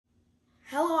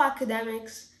Hello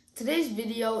academics, today's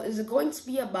video is going to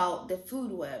be about the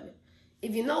food web.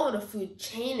 If you know what a food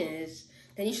chain is,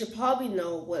 then you should probably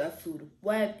know what a food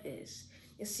web is.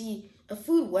 You see, a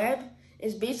food web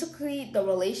is basically the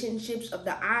relationships of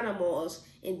the animals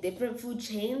in different food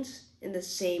chains in the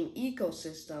same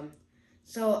ecosystem.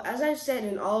 So as I've said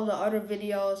in all of the other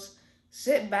videos,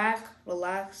 sit back,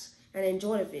 relax, and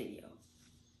enjoy the video.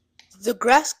 The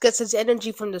grass gets its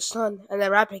energy from the sun, and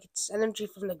the rabbit gets its energy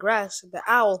from the grass, and the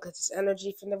owl gets its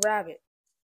energy from the rabbit.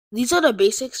 These are the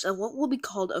basics of what will be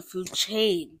called a food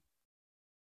chain.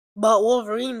 But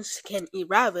wolverines can eat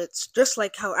rabbits, just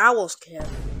like how owls can.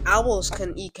 Owls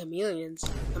can eat chameleons.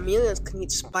 Chameleons can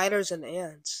eat spiders and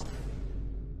ants.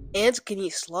 Ants can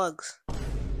eat slugs.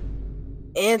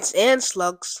 Ants and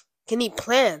slugs can eat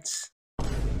plants.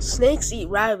 Snakes eat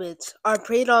rabbits, are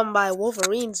preyed on by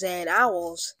wolverines and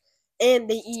owls, and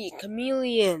they eat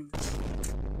chameleons.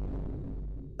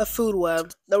 A food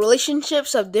web. The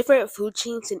relationships of different food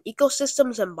chains in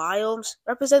ecosystems and biomes,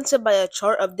 represented by a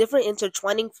chart of different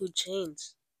intertwining food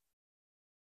chains.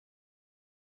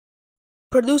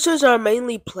 Producers are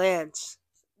mainly plants.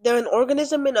 They're an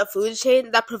organism in a food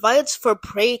chain that provides for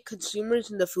prey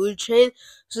consumers in the food chain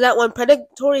so that when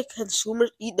predatory consumers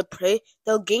eat the prey,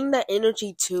 they'll gain that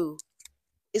energy too.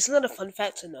 Isn't that a fun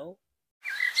fact to know?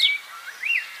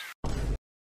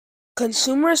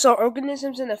 Consumers are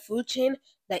organisms in a food chain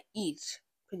that eat,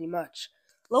 pretty much.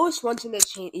 Lowest ones in the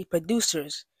chain eat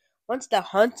producers. Ones that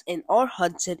hunt and are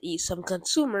hunted eat some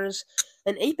consumers,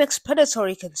 and apex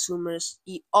predatory consumers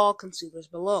eat all consumers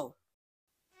below.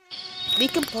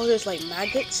 Decomposers like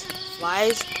maggots,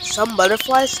 flies, some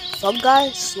butterflies, fungi,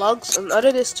 slugs, and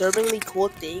other disturbingly cool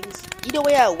things eat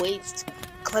away at waste,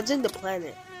 cleansing the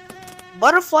planet.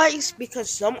 Butterflies, because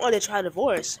some are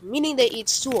detritivores, meaning they eat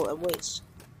stool and waste.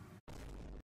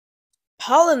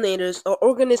 Pollinators are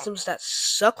organisms that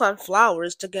suck on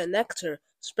flowers to get nectar,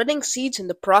 spreading seeds in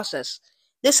the process.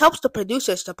 This helps the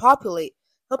producers to populate,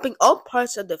 helping all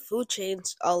parts of the food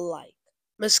chains alike.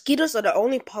 Mosquitoes are the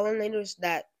only pollinators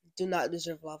that do not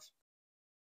deserve love.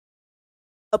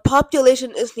 A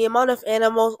population is the amount of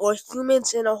animals or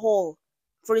humans in a whole.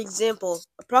 For example,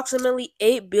 approximately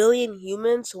 8 billion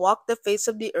humans walk the face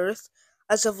of the earth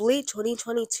as of late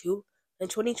 2022 and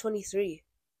 2023.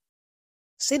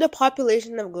 Say the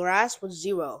population of grass was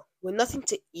 0, with nothing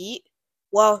to eat,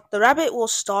 well, the rabbit will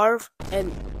starve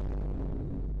and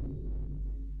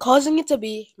causing it to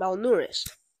be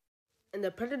malnourished. And the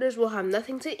predators will have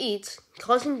nothing to eat,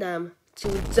 causing them to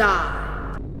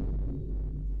die.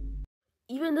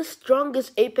 Even the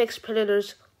strongest apex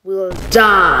predators will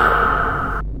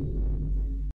die.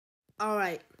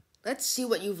 Alright, let's see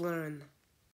what you've learned.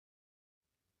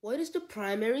 What is the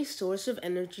primary source of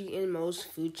energy in most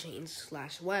food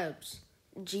chains/webs?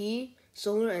 G.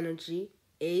 Solar energy.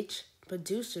 H.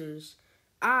 Producers.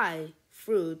 I.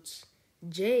 Fruits.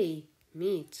 J.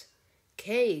 Meat.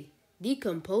 K.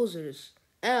 Decomposers.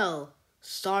 L.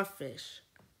 Starfish.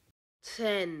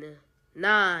 10,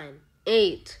 9,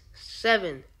 8,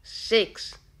 7,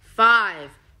 6,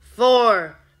 5,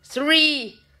 4,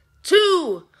 3,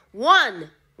 2,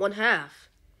 1, 1/2.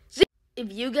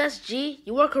 If you guessed G,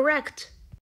 you are correct.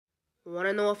 Want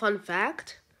to know a fun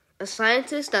fact? A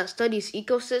scientist that studies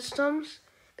ecosystems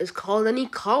is called an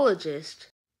ecologist.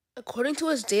 According to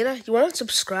his data, you want to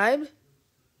subscribe?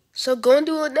 So go and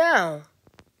do it now.